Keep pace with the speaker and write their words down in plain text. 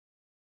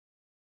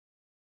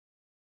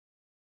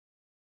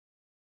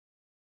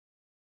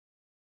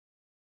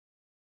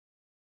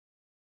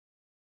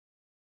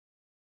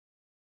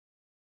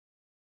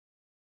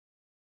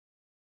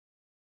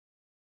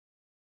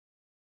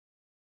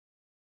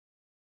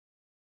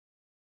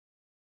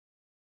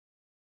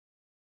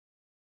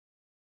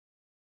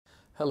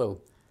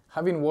Hello.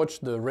 Having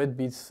watched the red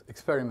beads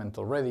experiment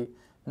already,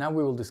 now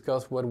we will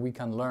discuss what we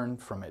can learn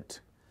from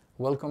it.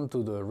 Welcome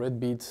to the red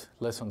beads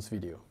lessons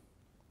video.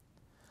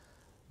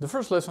 The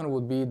first lesson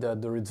would be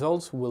that the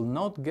results will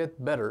not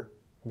get better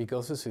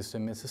because the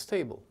system is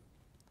stable.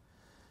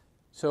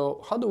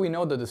 So how do we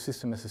know that the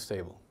system is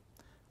stable?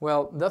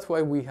 Well, that's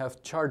why we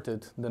have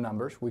charted the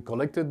numbers. We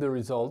collected the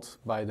results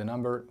by the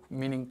number,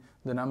 meaning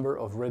the number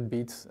of red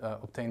beads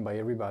obtained by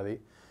everybody.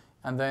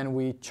 And then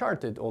we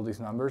charted all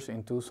these numbers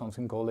into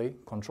something called a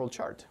control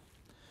chart.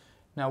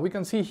 Now we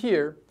can see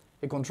here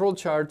a control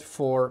chart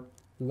for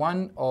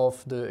one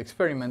of the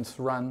experiments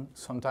run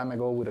some time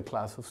ago with a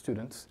class of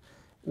students,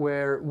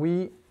 where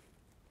we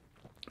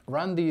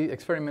ran the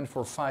experiment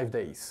for 5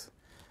 days.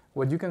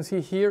 What you can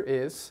see here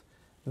is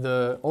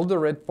all the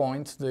red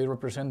points, they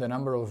represent the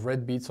number of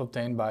red beads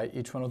obtained by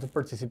each one of the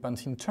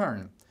participants in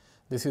turn.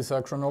 This is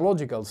a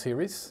chronological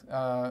series,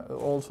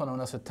 also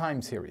known as a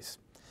time series.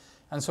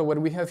 And so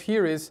what we have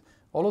here is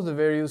all of the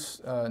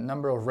various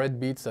number of red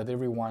beads that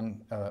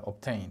everyone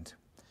obtained.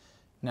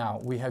 Now,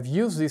 we have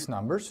used these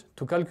numbers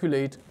to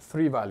calculate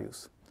 3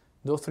 values.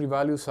 Those 3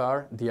 values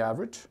are the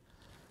average,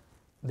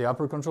 the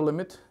upper control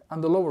limit,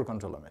 and the lower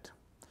control limit,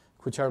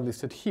 which are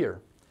listed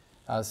here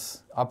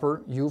as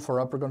U for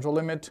upper control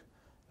limit,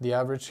 the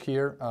average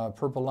here,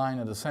 purple line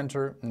at the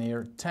center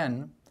near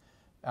 10,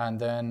 and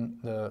then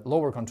the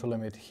lower control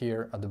limit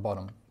here at the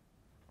bottom.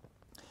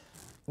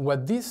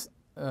 What these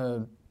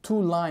 2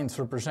 lines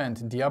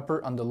represent, the upper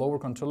and the lower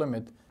control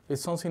limit,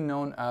 is something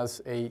known as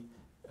a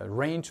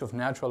range of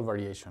natural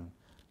variation.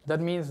 That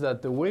means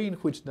that the way in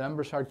which the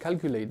numbers are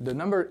calculated,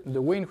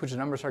 the way in which the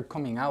numbers are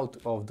coming out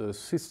of the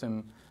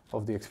system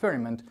of the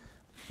experiment,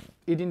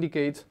 it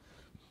indicates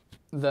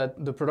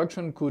that the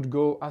production could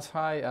go as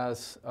high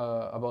as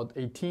about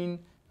 18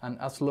 and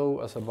as low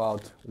as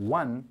about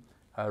 1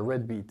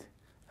 red bead.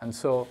 And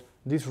so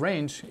this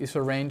range is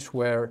a range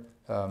where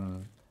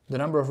the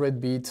number of red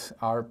beads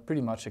are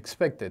pretty much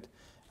expected.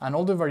 And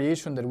all the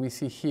variation that we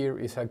see here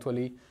is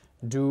actually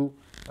due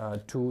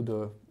to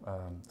the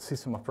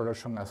system of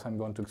production, as I'm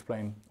going to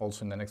explain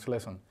also in the next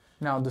lesson.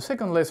 Now, the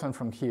second lesson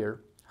from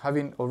here,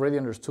 having already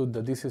understood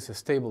that this is a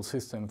stable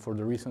system for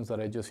the reasons that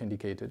I just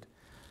indicated,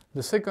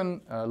 the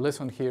second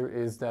lesson here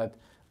is that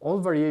all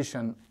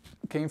variation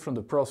came from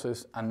the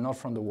process and not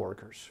from the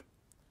workers.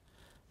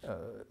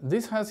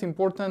 This has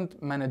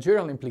important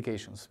managerial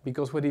implications,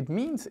 because what it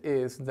means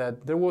is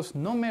that there was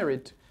no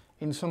merit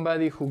in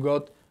somebody who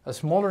got a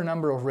smaller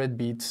number of red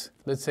beads.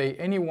 Let's say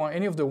any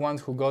of the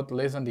ones who got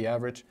less than the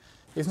average.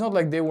 It's not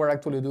like they were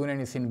actually doing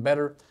anything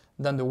better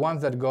than the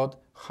ones that got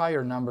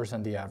higher numbers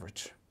than the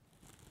average.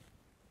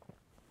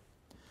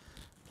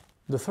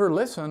 The third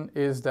lesson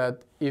is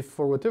that if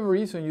for whatever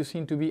reason you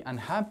seem to be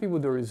unhappy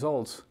with the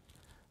results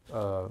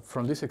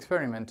from this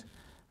experiment,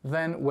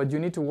 then what you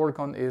need to work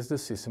on is the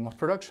system of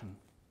production.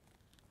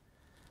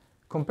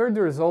 Compare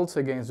the results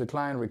against the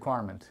client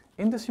requirement.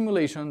 In the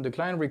simulation, the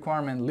client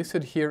requirement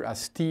listed here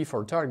as T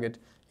for target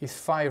is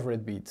 5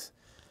 red beads.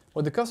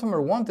 What the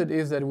customer wanted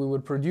is that we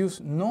would produce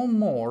no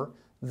more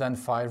than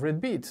 5 red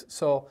beads.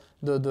 So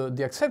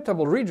the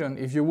acceptable region,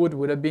 if you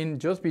would have been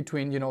just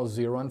between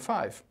 0 and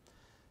 5.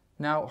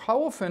 Now,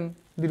 how often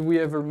did we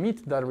ever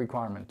meet that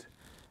requirement?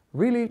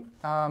 Really,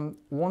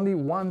 only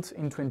once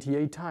in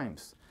 28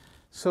 times.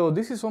 So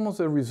this is almost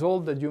a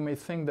result that you may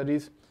think that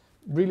is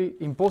really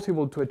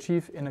impossible to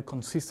achieve in a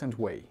consistent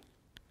way.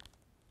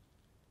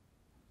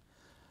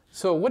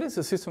 So what is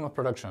the system of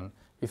production?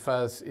 If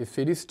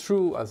it is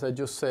true, as I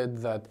just said,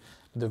 that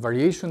the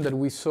variation that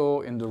we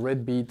saw in the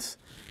red beads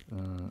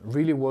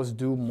really was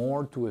due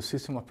more to a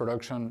system of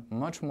production,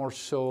 much more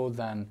so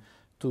than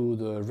to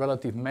the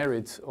relative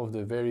merits of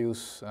the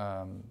various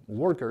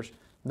workers,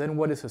 then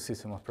what is a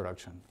system of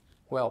production?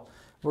 Well,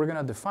 we're going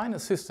to define a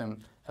system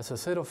as a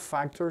set of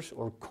factors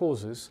or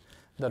causes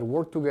that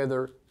work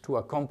together to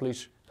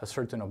accomplish a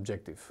certain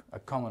objective, a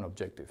common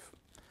objective.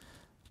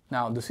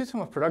 Now, the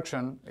system of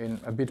production, in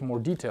a bit more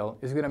detail,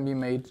 is going to be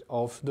made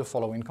of the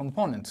following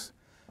components.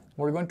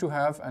 We're going to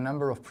have a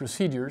number of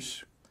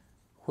procedures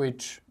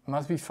which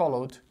must be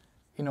followed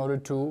in order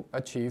to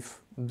achieve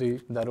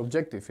that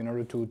objective, in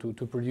order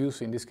to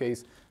produce, in this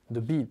case,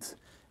 the beads.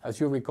 As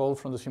you recall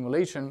from the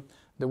simulation,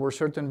 there were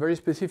certain very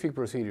specific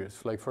procedures,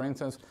 like for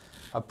instance,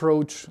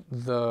 approach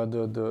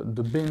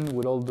the bin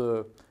with all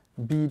the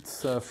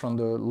beads from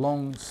the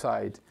long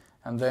side,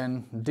 and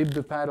then dip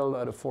the paddle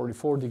at a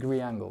 44-degree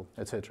angle,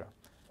 etc.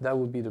 That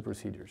would be the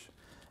procedures.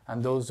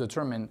 And those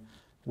determine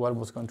what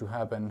was going to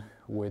happen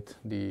with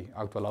the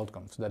actual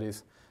outcomes, that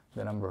is,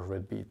 the number of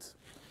red beads.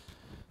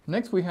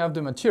 Next, we have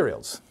the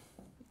materials.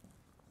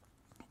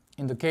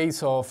 In the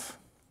case of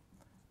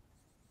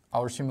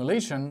our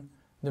simulation,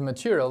 the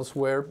materials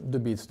were the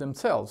beads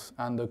themselves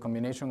and the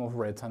combination of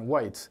reds and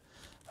whites.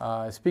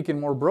 Speaking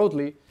more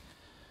broadly,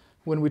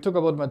 when we talk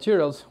about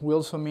materials, we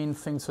also mean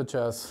things such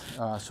as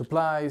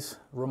supplies,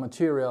 raw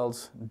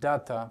materials,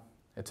 data,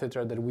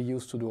 etc. that we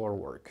use to do our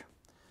work.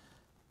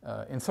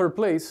 In third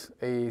place,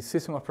 a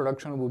system of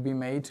production will be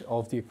made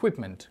of the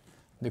equipment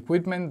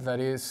that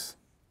is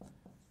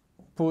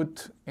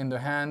put in the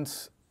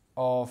hands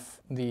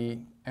of the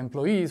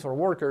employees or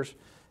workers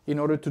in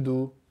order to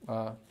do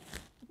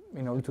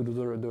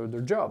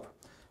their job.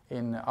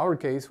 In our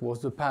case was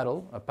the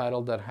paddle, a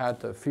paddle that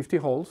had 50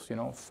 holes,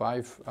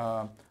 5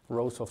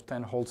 rows of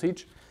 10 holes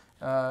each,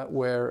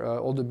 where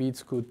all the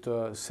beads could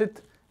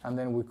sit, and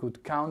then we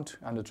could count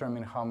and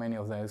determine how many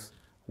of those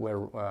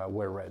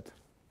were red.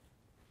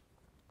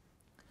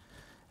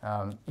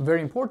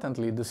 Very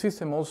importantly, the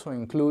system also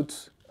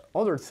includes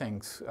other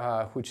things,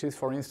 which is,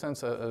 for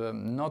instance,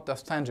 not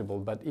as tangible,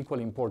 but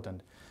equally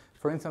important.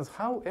 For instance,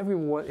 how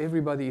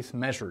everybody is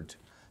measured.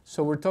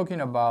 So we're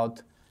talking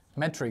about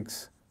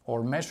metrics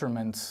or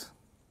measurements.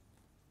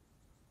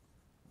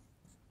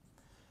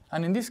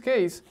 And in this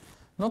case,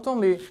 not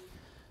only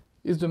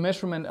is the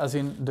measurement as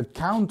in the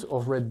count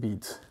of red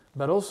beads,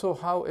 but also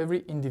how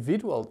every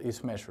individual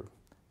is measured.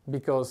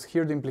 Because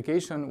here the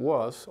implication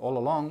was, all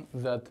along,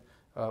 that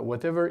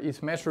whatever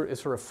is measured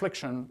is a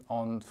reflection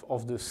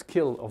of the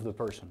skill of the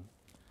person.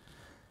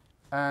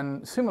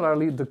 And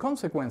similarly, the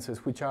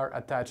consequences which are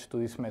attached to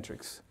these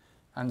metrics.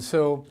 And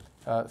so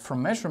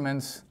from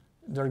measurements,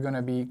 there are going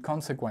to be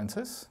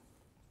consequences.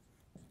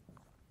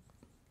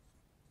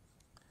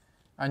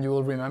 And you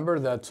will remember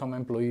that some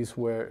employees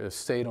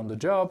stayed on the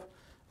job,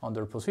 on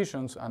their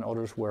positions, and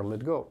others were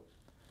let go.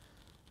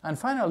 And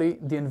finally,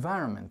 the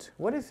environment.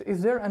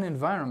 Is there an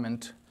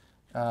environment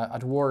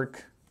at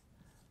work?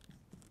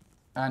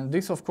 And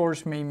this, of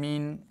course, may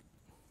mean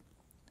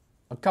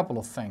a couple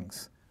of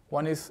things.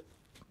 One is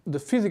the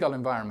physical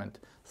environment,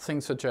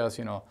 things such as,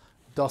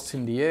 dust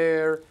in the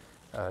air,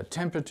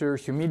 temperature,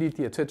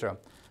 humidity, etc.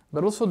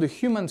 But also the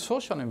human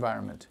social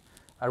environment.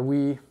 Are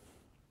we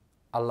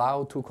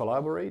allowed to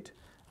collaborate?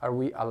 Are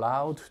we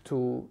allowed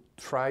to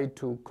try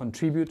to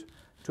contribute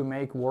to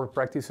make work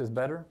practices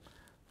better?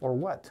 Or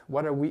what?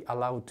 What are we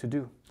allowed to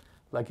do?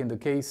 Like in the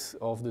case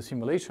of the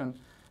simulation,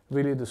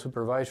 really the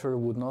supervisor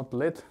would not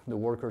let the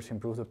workers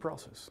improve the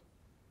process.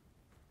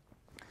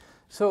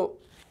 So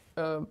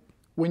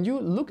when you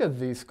look at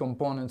these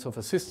components of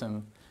a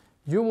system,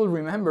 you will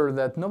remember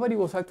that nobody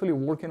was actually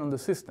working on the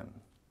system,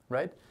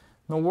 right?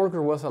 No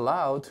worker was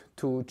allowed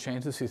to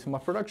change the system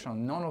of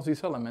production. None of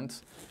these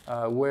elements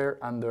were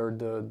under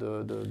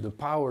the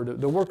power.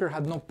 The worker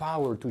had no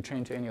power to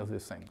change any of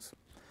these things.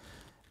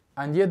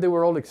 And yet they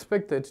were all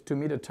expected to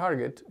meet a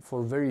target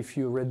for very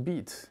few red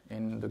beads.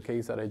 In the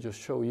case that I just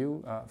showed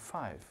you,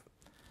 5.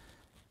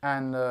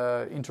 And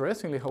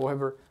interestingly,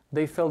 however,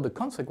 they felt the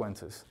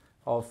consequences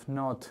of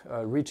not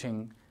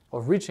reaching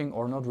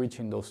or not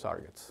reaching those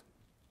targets.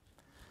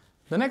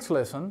 The next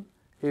lesson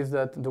is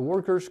that the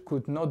workers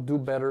could not do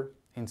better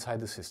inside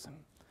the system.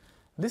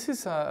 This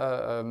is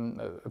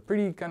a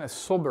pretty kind of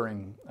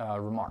sobering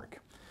remark.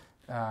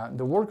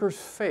 The workers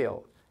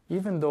fail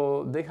even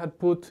though they had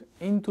put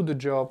into the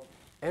job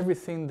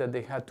everything that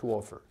they had to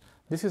offer.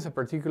 This is a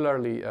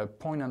particularly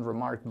poignant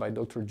remark by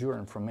Dr.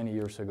 Juren from many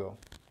years ago.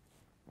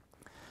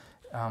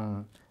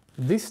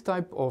 This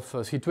type of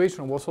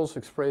situation was also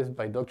expressed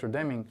by Dr.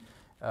 Deming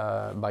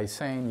by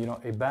saying,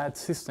 a bad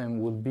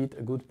system will beat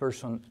a good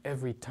person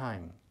every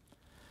time.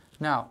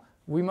 Now,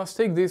 we must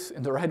take this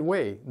in the right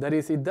way. That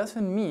is, it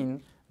doesn't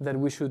mean that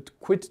we should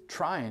quit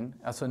trying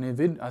as an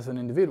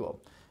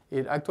individual.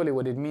 Actually,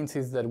 what it means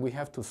is that we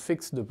have to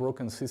fix the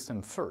broken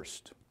system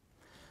first.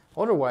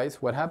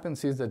 Otherwise, what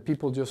happens is that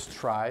people just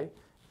try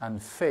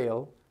and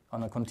fail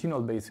on a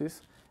continual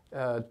basis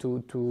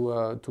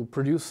to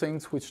produce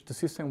things which the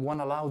system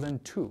won't allow them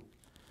to,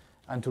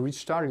 and to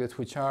reach targets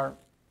which are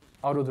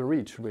out of the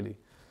reach, really.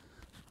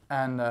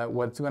 And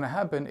what's going to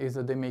happen is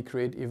that they may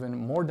create even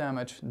more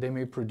damage. They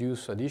may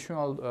produce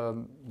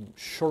additional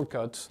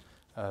shortcuts,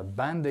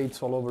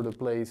 band-aids all over the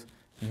place,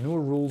 new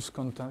rules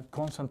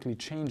constantly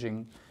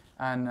changing.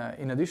 And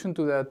in addition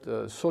to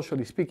that,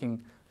 socially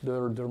speaking,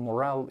 their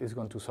morale is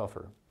going to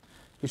suffer.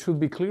 It should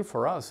be clear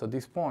for us at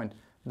this point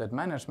that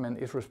management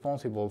is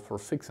responsible for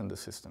fixing the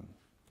system.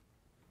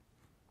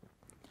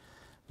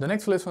 The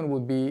next lesson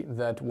would be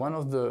that one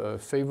of the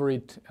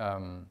favorite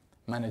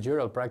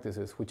managerial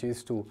practices, which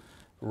is to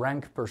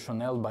rank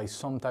personnel by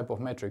some type of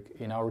metric.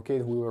 In our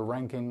case, we were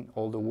ranking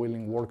all the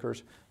willing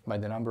workers by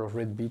the number of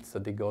red beads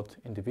that they got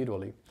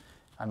individually.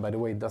 And by the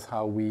way, that's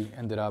how we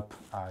ended up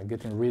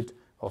getting rid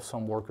of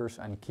some workers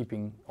and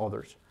keeping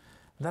others.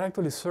 That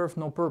actually served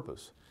no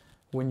purpose.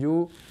 When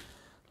you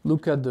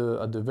look at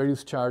the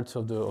various charts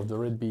of the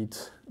red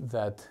beads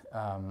that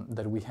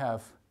we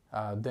have,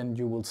 then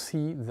you will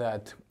see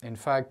that, in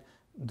fact,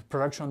 the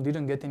production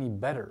didn't get any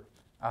better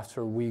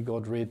after we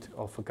got rid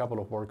of a couple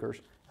of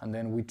workers, and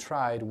then we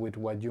tried with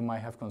what you might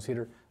have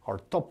considered our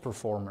top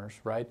performers,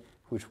 right,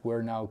 which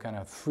were now kind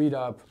of freed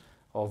up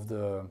of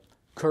the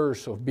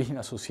curse of being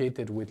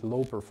associated with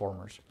low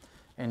performers,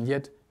 and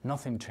yet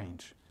nothing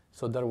changed.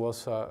 So that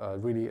was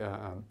really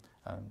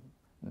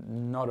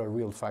not a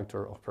real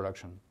factor of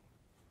production.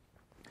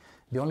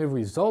 The only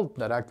result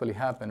that actually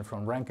happened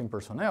from ranking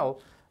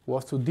personnel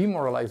was to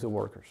demoralize the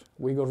workers.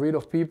 We got rid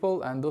of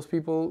people, and those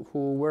people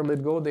who were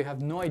let go, they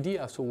had no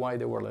idea as to why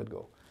they were let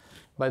go.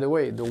 By the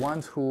way, the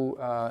ones who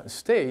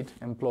stayed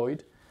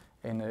employed,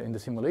 in the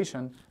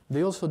simulation,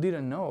 they also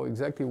didn't know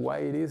exactly why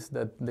it is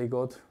that they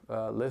got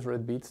less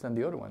red beads than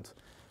the other ones.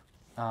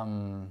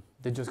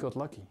 They just got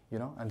lucky, you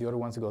know, and the other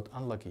ones got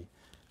unlucky.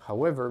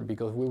 However,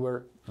 because we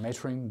were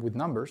measuring with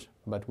numbers,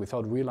 but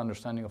without real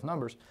understanding of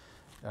numbers,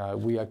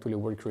 we actually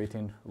were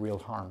creating real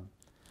harm.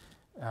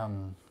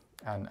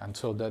 And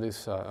so that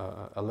is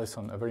a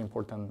lesson, a very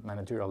important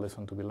managerial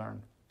lesson to be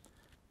learned.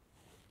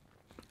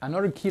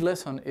 Another key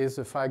lesson is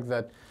the fact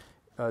that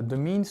the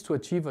means to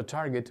achieve a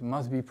target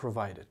must be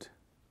provided.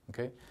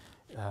 Okay?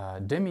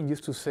 Deming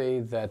used to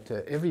say that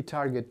every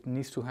target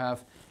needs to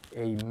have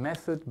a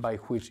method by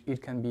which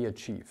it can be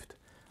achieved.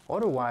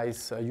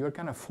 Otherwise, you're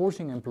kind of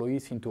forcing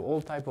employees into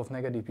all type of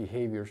negative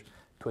behaviors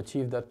to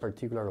achieve that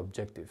particular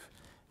objective,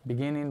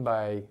 beginning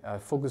by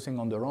focusing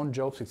on their own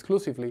jobs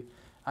exclusively,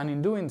 and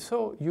in doing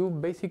so, you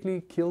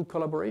basically kill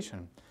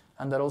collaboration.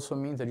 And that also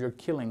means that you're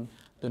killing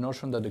the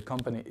notion that the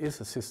company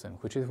is a system,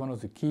 which is one of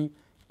the key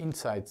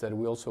insights that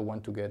we also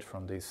want to get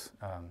from this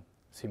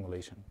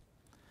simulation.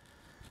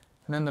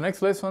 And then the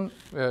next lesson,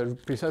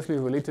 precisely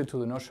related to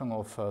the notion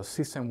of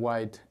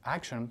system-wide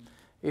action,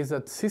 is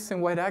that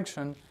system-wide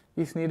action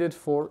is needed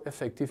for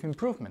effective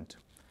improvement.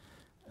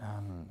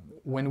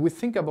 When we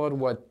think about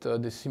what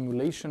the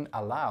simulation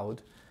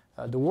allowed,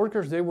 the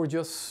workers, they were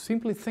just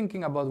simply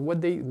thinking about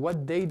what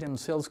they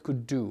themselves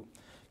could do.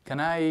 Can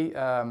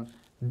I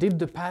dip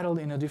the paddle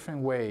in a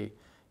different way?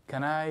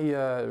 Can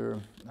I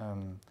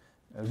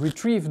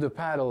retrieve the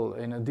paddle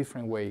in a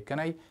different way? Can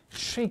I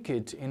shake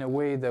it in a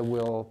way that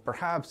will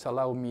perhaps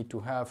allow me to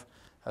have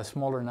a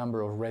smaller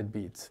number of red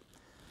beads?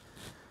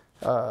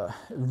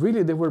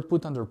 Really, they were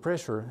put under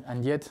pressure,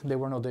 and yet they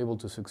were not able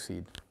to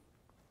succeed.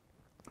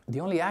 The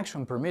only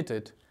action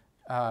permitted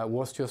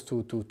was just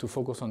to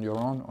focus on your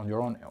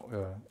own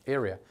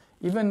area.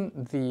 Even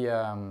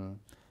the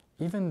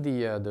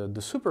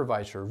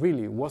supervisor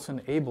really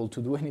wasn't able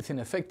to do anything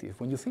effective.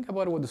 When you think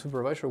about what the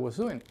supervisor was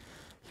doing,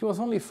 he was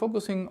only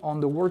focusing on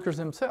the workers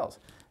themselves,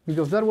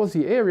 because that was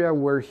the area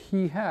where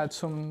he had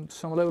some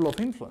level of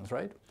influence,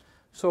 right?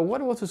 So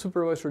what was the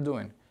supervisor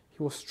doing?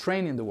 He was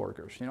training the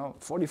workers, you know,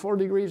 44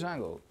 degrees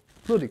angle,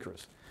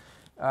 ludicrous.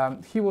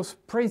 He was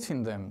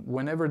praising them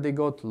whenever they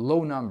got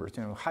low numbers,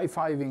 you know,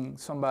 high-fiving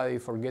somebody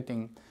for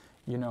getting,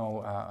 you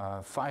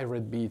know, 5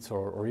 red beads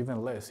or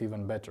even less,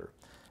 even better.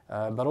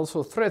 But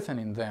also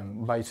threatening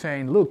them by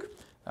saying, look,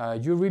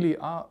 you really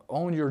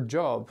own your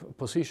job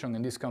position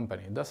in this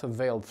company. That's a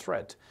veiled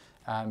threat,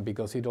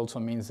 because it also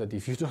means that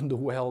if you don't do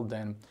well,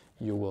 then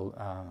you will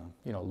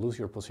you know, lose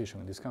your position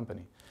in this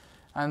company.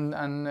 And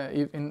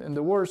in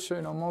the worst,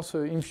 you know, most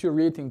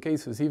infuriating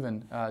cases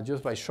even,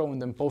 just by showing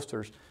them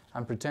posters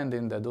and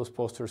pretending that those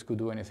posters could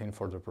do anything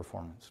for their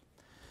performance.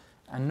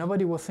 And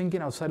nobody was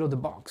thinking outside of the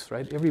box,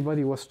 right?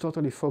 Everybody was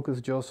totally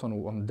focused just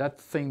on that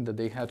thing that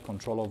they had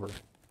control over.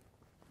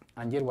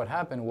 And yet what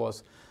happened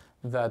was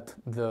that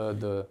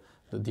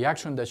the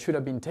action that should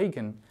have been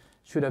taken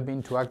should have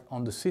been to act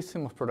on the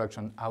system of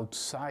production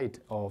outside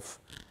of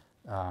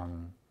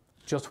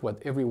just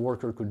what every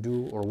worker could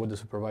do or what the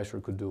supervisor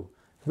could do.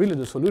 Really,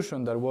 the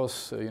solution that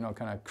was you know,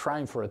 kind of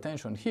crying for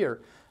attention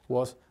here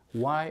was,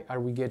 why are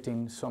we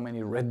getting so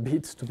many red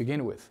beads to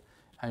begin with?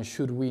 And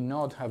should we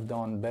not have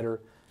done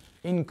better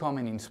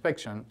incoming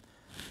inspection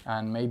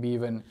and maybe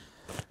even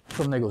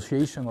some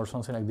negotiation or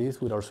something like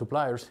this with our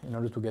suppliers in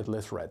order to get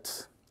less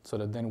reds, so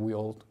that then we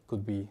all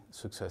could be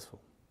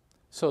successful.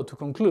 So to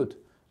conclude,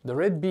 the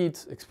red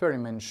beads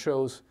experiment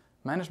shows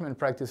management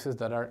practices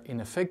that are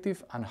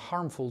ineffective and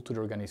harmful to the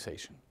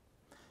organization.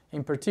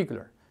 In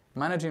particular,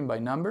 managing by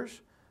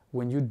numbers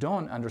when you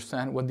don't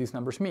understand what these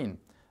numbers mean,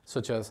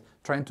 such as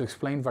trying to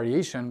explain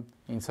variation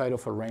inside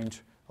of a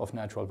range of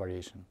natural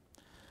variation.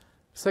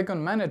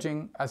 Second,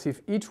 managing as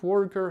if each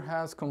worker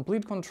has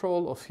complete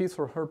control of his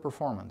or her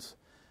performance,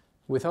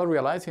 without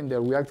realizing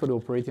that we actually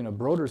operate in a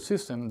broader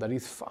system that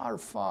is far,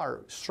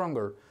 far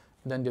stronger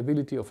than the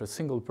ability of a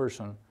single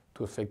person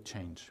to effect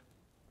change.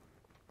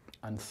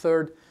 And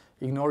third,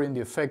 ignoring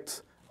the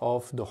effects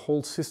of the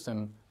whole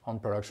system on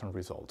production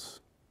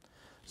results.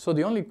 So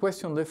the only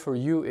question left for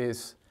you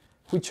is,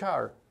 which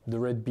are the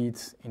red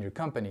beads in your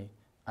company,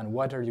 and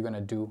what are you going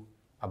to do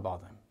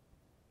about them?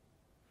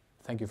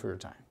 Thank you for your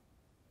time.